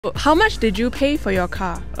How much did you pay for your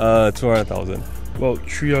car? 200,000. About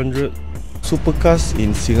 300. Supercars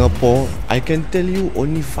in Singapore, I can tell you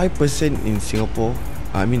only 5% in Singapore.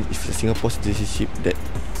 I mean, if the Singapore citizenship that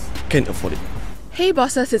can afford it. Hey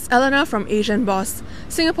bosses, it's Eleanor from Asian Boss.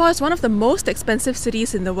 Singapore is one of the most expensive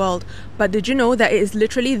cities in the world, but did you know that it is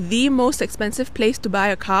literally the most expensive place to buy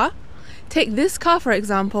a car? Take this car for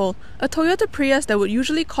example, a Toyota Prius that would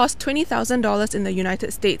usually cost $20,000 in the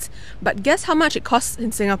United States, but guess how much it costs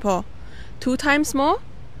in Singapore? 2 times more?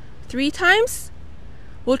 3 times?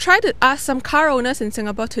 We'll try to ask some car owners in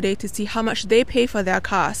Singapore today to see how much they pay for their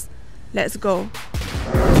cars. Let's go.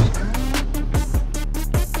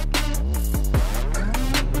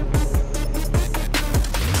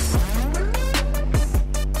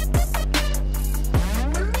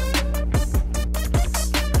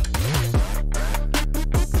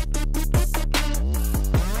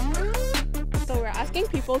 So we're asking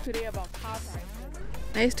people today about car prices.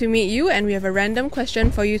 Nice to meet you, and we have a random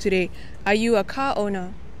question for you today. Are you a car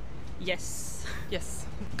owner? Yes. Yes.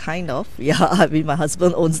 Kind of, yeah. I mean, my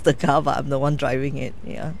husband owns the car, but I'm the one driving it,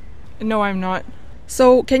 yeah. No, I'm not.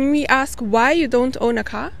 So can we ask why you don't own a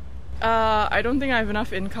car? I don't think I have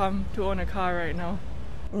enough income to own a car right now.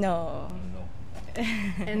 No.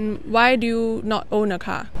 And why do you not own a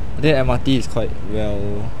car? I think MRT is quite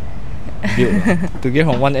well built. To get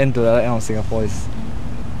from one end to the other end of Singapore is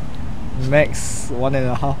max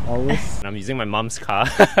 1.5 hours. I'm using my mom's car,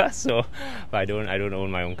 so but I don't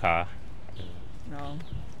own my own car. No.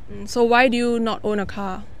 So why do you not own a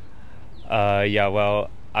car? Yeah, well,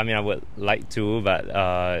 I mean I would like to, but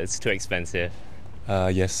it's too expensive.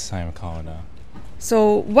 Yes, I'm a car owner.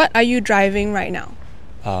 So what are you driving right now?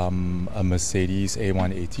 A Mercedes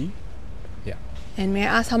A180. Yeah. And may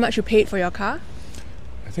I ask how much you paid for your car?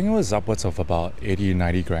 I think it was upwards of about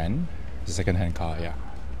 80-90 grand. It's a second-hand car, yeah.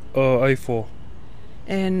 i4.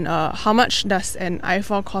 And how much does an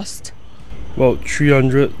i4 cost? About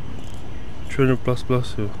 300 plus.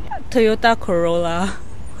 Yeah. Toyota Corolla,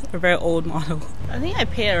 a very old model. I think I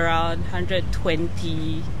pay around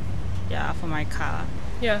 120, for my car.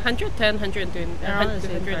 Yeah, 110, 120. Around the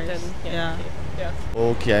same 110. price. Yeah. Yeah.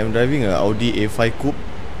 Okay, I'm driving a Audi A5 Coupe,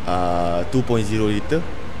 2.0 liter.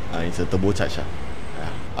 It's a turbocharged.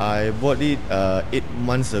 I bought it 8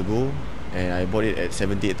 months ago, and I bought it at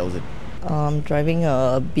 78,000. I'm driving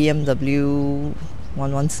a BMW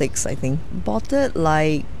 116, I think. Bought it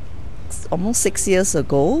like almost 6 years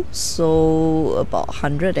ago, so about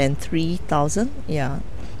 103,000, yeah.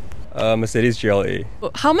 Mercedes GLA.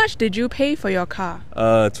 How much did you pay for your car?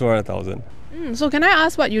 200,000. So can I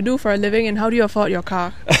ask what you do for a living and how do you afford your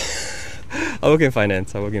car? I work in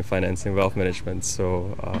finance. In wealth management.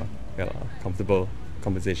 So comfortable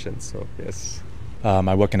compensation. So yes.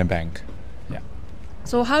 I work in a bank. Yeah.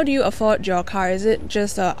 So how do you afford your car? Is it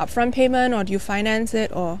just a upfront payment or do you finance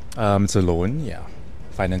it or? It's a loan, yeah.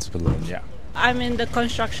 Finance with a loan, yeah. I'm in the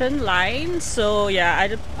construction line, so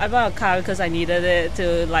I bought a car because I needed it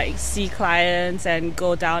to see clients and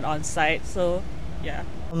go down on site. So yeah.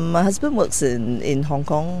 My husband works in Hong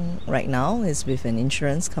Kong right now. He's with an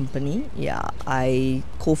insurance company. Yeah, I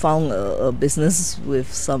co-found a business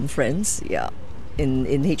with some friends. Yeah, in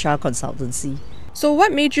HR consultancy. So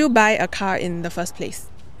what made you buy a car in the first place?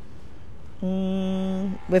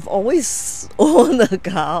 We've always owned a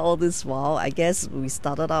car all this while. I guess we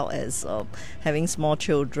started out as having small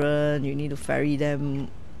children. You need to ferry them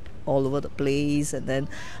all over the place, and then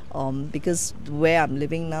because where I'm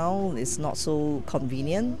living now is not so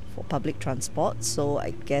convenient for public transport, so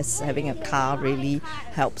I guess having a car really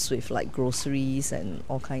helps with groceries and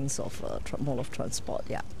all kinds of mode of transport.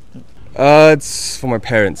 Yeah. It's for my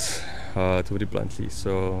parents, to put it bluntly.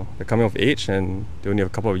 So they're coming of age and they only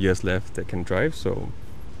have a couple of years left that can drive. So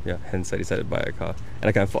yeah, hence I decided to buy a car, and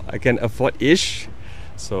I can afford-ish.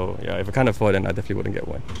 So yeah, if I can't afford, then I definitely wouldn't get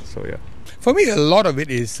one. So yeah. For me, a lot of it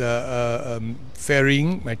is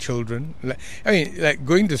ferrying my children.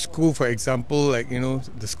 Going to school, for example.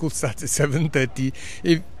 The school starts at 7:30.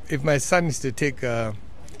 If my son is to take the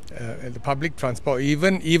public transport,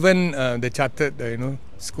 even the chartered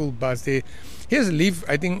school bus, he has to leave,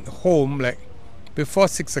 I think, home before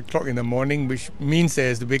 6 o'clock in the morning, which means he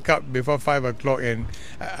has to wake up before 5 o'clock, and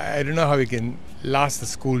I don't know how he can last the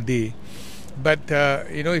school day. But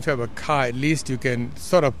if you have a car, at least you can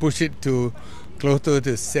sort of push it to closer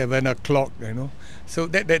to 7 o'clock. So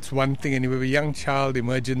that's one thing. Anyway, with a young child,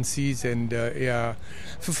 emergencies, and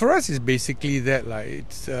for us, it's basically that.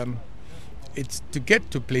 It's to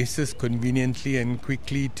get to places conveniently and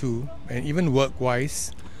quickly too, and even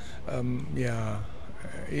work-wise.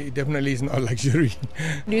 It definitely is not a luxury.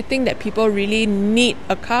 Do you think that people really need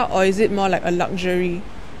a car, or is it more like a luxury?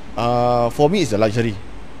 For me, it's a luxury.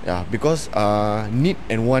 Yeah, because need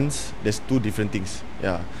and wants, there's two different things.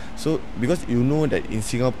 Yeah, so because you know that in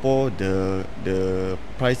Singapore the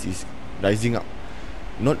price is rising up.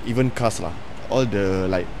 Not even cars lah. All the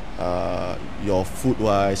like your food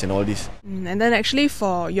wise and all this. And then actually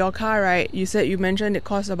for your car, right, you mentioned it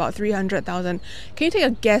costs about 300,000. Can you take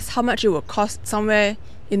a guess how much it would cost somewhere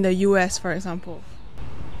in the US, for example?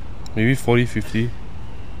 Maybe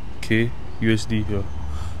 40-50K USD. Yeah.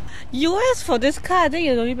 US for this car, I think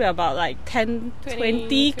it'll only be about like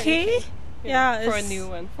 20K. Yeah, for a new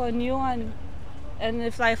one. For a new one. And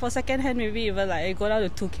if like for second hand, maybe even like it go down to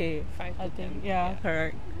 2K. I think. Yeah,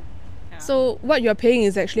 correct. Yeah. So what you're paying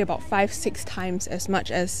is actually about 5-6 times as much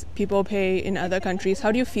as people pay in other countries.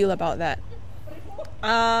 How do you feel about that?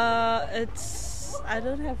 I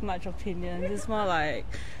don't have much opinion. It's more like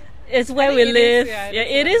it's where we live.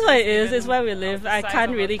 It is what it is. It's where we live. I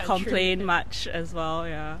can't really complain much as well.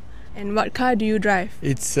 Yeah. And what car do you drive?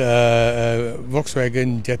 It's a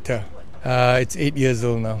Volkswagen Jetta. It's 8 years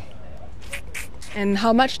old now. And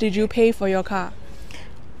how much did you pay for your car?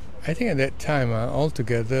 I think at that time,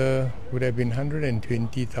 altogether would have been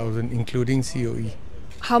 120,000, including COE.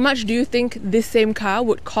 How much do you think this same car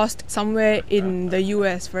would cost somewhere in the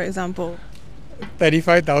US, for example?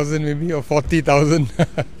 35,000 maybe, or 40,000.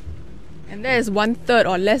 And that is 1/3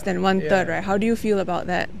 or less than 1/3, right? How do you feel about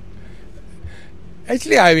that?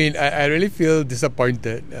 Actually, I mean, I really feel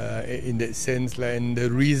disappointed in that sense, like, and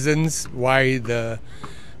the reasons why the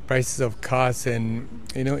prices of cars, and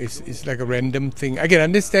it's like a random thing. I can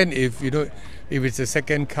understand if it's a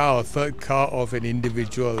second car or third car of an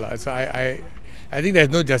individual. So I think there's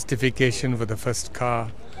no justification for the first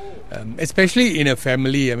car, especially in a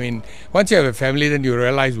family. I mean, once you have a family, then you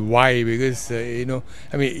realize why, because the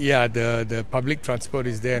public transport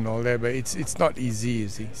is there and all that, but it's not easy, you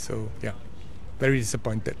see. So yeah, very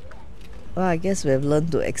disappointed. Well, I guess we have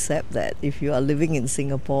learned to accept that if you are living in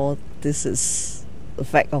Singapore, this is a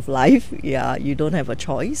fact of life. Yeah, you don't have a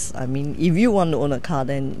choice. I mean, if you want to own a car,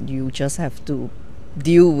 then you just have to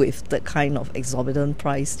deal with the kind of exorbitant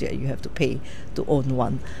price that you have to pay to own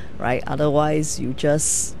one, right? Otherwise, you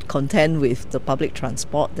just contend with the public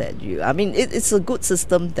transport it's a good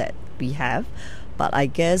system that we have, but I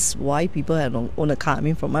guess why people own a car, I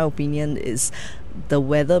mean, from my opinion, is the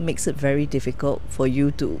weather makes it very difficult for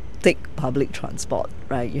you to take public transport,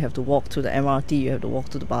 right? You have to walk to the MRT, you have to walk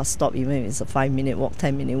to the bus stop, even if it's a 5-minute walk,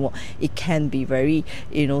 10-minute walk. It can be very,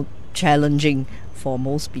 challenging for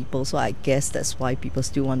most people. So I guess that's why people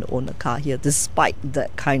still want to own a car here, despite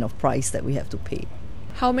that kind of price that we have to pay.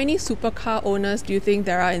 How many supercar owners do you think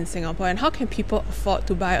there are in Singapore, and how can people afford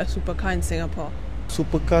to buy a supercar in Singapore?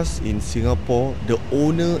 Supercars in Singapore, the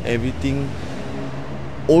owner, everything,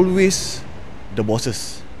 always the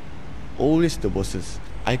bosses. Always the bosses.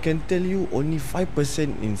 I can tell you only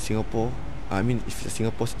 5% in Singapore, I mean, if it's a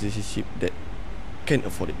Singapore citizenship, that can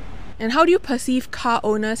afford it. And how do you perceive car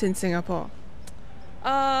owners in Singapore?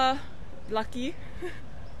 Lucky.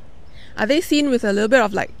 Are they seen with a little bit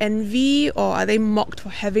of like envy, or are they mocked for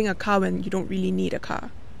having a car when you don't really need a car?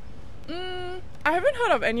 I haven't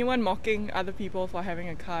heard of anyone mocking other people for having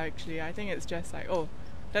a car, actually. I think it's just like, oh,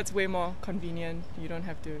 that's way more convenient. You don't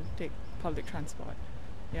have to take public transport.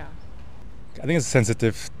 Yeah. I think it's a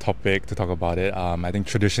sensitive topic to talk about it. I think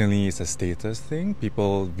traditionally it's a status thing.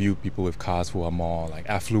 People view people with cars who are more like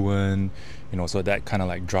affluent, so that kind of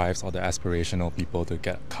like drives all the aspirational people to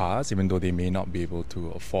get cars, even though they may not be able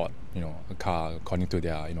to afford, a car according to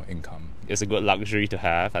their, income. It's a good luxury to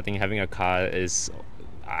have. I think having a car is,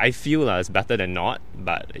 I feel it's better than not,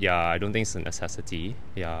 but yeah, I don't think it's a necessity.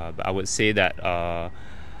 Yeah, but I would say that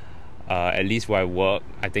at least where I work,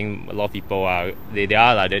 I think a lot of people are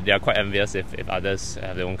quite envious if others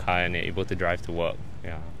have their own car and they're able to drive to work.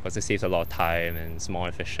 Yeah, because it saves a lot of time and it's more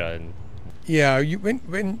efficient. Yeah,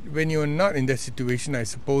 when you're not in that situation, I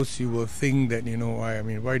suppose you will think that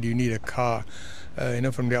why do you need a car?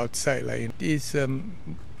 From the outside, like it's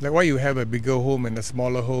like why you have a bigger home and a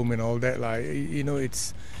smaller home and all that. Like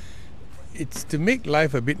it's to make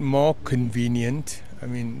life a bit more convenient. I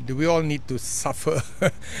mean, do we all need to suffer,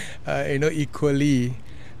 equally?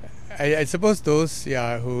 I suppose those,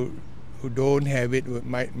 who don't have it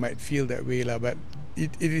might feel that way, lah. But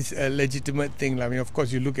it is a legitimate thing, lah. I mean, of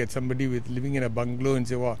course, you look at somebody living in a bungalow and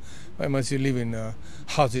say, "Wow, why must you live in a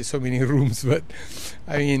house with so many rooms?" But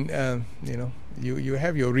I mean, you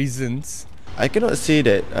have your reasons. I cannot say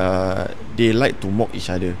that they like to mock each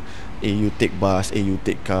other. Hey, you take bus. Hey, you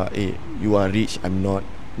take car. Hey, you are rich. I'm not.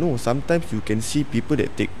 No, sometimes you can see people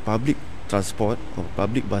that take public transport or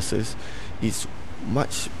public buses is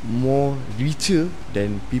much more richer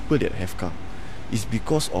than people that have car. is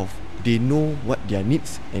because of they know what their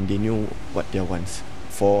needs and they know what their wants.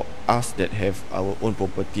 For us that have our own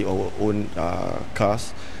property, our own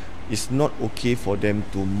cars, it's not okay for them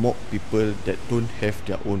to mock people that don't have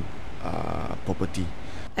their own property.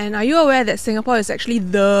 And are you aware that Singapore is actually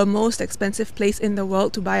the most expensive place in the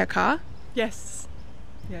world to buy a car? Yes.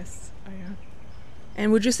 Yes, I am.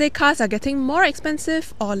 And would you say cars are getting more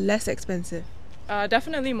expensive or less expensive?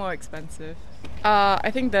 Definitely more expensive.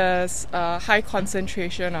 I think there's a high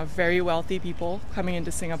concentration of very wealthy people coming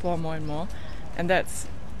into Singapore more and more, and that's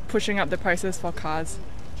pushing up the prices for cars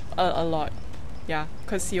a lot. Yeah,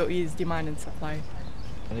 because COE is demand and supply.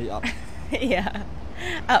 Up. Yeah,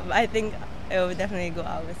 up. I think it will definitely go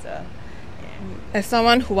up as well. As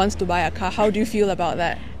someone who wants to buy a car, how do you feel about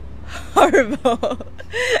that? Horrible.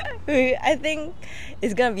 I think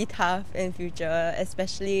it's gonna be tough in future,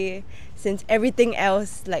 especially since everything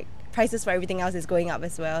else, like prices for everything else, is going up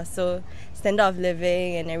as well. So standard of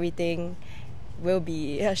living and everything will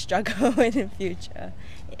be a struggle in the future.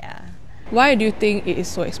 Yeah. Why do you think it is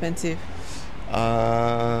so expensive?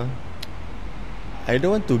 I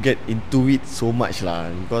don't want to get into it so much lah,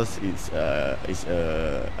 because it's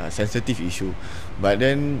a sensitive issue. But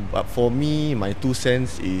for me, my 2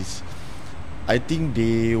 cents is, I think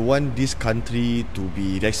they want this country to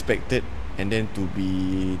be respected and then to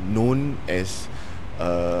be known as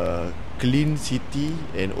a clean city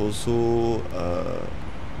and also a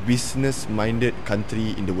business-minded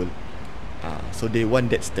country in the world. So they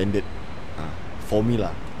want that standard for me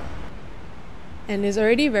lah. And it's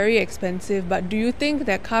already very expensive, but do you think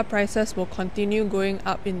that car prices will continue going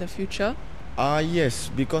up in the future? Yes,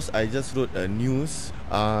 because I just wrote a news.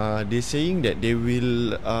 They're saying that they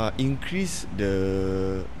will increase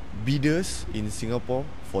the bidders in Singapore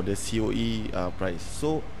for the COE price.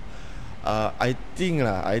 So I think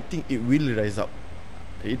it will rise up.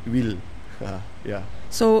 It will. Yeah.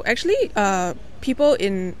 So actually, people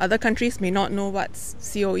in other countries may not know what's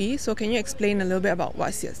COE. So can you explain a little bit about what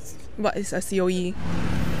is a COE?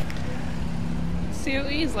 COE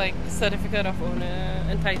is like certificate of owner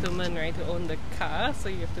entitlement, right, to own the car. So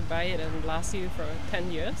you have to buy it and last you for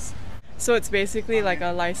 10 years. So it's basically like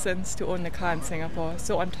a license to own the car in Singapore.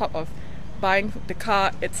 So on top of buying the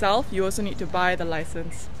car itself, you also need to buy the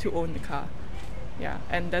license to own the car. Yeah,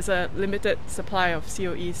 and there's a limited supply of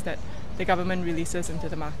COEs that the government releases into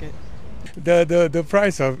the market. The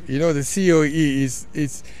price of the COE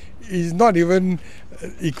is not even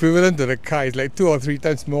equivalent to the car. It's like 2 or 3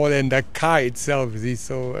 times more than the car itself.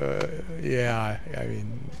 So yeah, I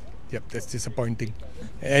mean, yep, that's disappointing.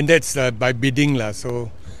 And that's by bidding lah.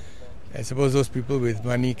 So I suppose those people with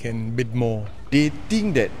money can bid more. They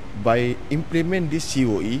think that by implement this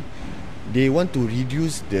COE, they want to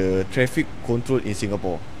reduce the traffic control in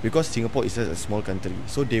Singapore, because Singapore is a small country.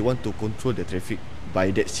 So they want to control the traffic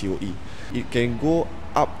by that COE. It can go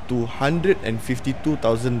up to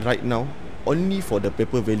 152,000 right now, only for the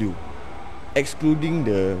paper value, excluding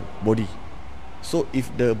the body. So if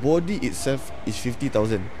the body itself is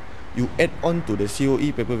 50,000, you add on to the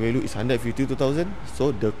COE paper value is 152,000.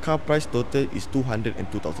 So the car price total is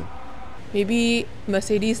 202,000. Maybe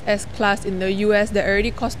Mercedes S-Class in the US that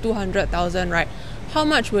already cost 200,000, right? How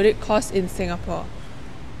much would it cost in Singapore?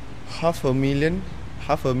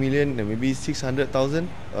 $500,000, and maybe 600,000,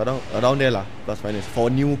 around there lah, plus minus, for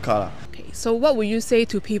new car. Okay, so what would you say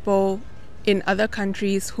to people in other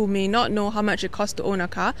countries who may not know how much it costs to own a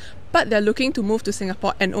car, but they're looking to move to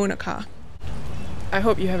Singapore and own a car? I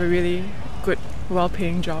hope you have a really good,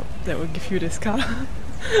 well-paying job that will give you this car.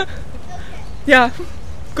 Yeah,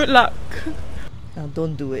 good luck.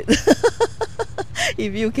 Don't do it.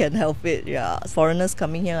 If you can help it, yeah. Foreigners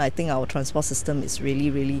coming here, I think our transport system is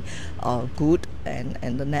really good, and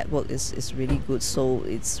the network is really good. So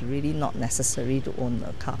it's really not necessary to own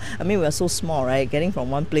a car. I mean, we're so small, right? Getting from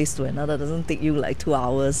one place to another doesn't take you like 2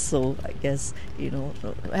 hours. So I guess,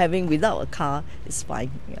 having without a car is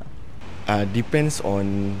fine. Yeah. Depends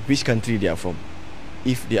on which country they are from.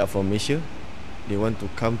 If they are from Malaysia, they want to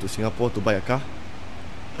come to Singapore to buy a car,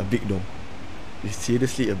 a big no. It's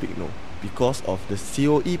seriously a big no. Because of the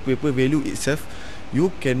COE paper value itself,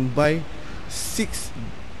 you can buy 6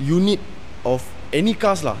 unit of any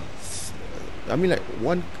cars lah. I mean, like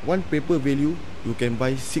one paper value, you can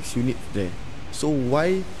buy 6 units there. So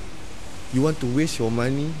why you want to waste your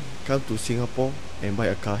money, come to Singapore and buy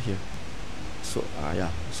a car here? So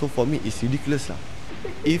yeah. So for me, it's ridiculous lah.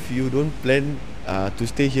 If you don't plan to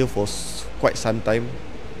stay here for quite some time,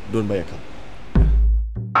 don't buy a car.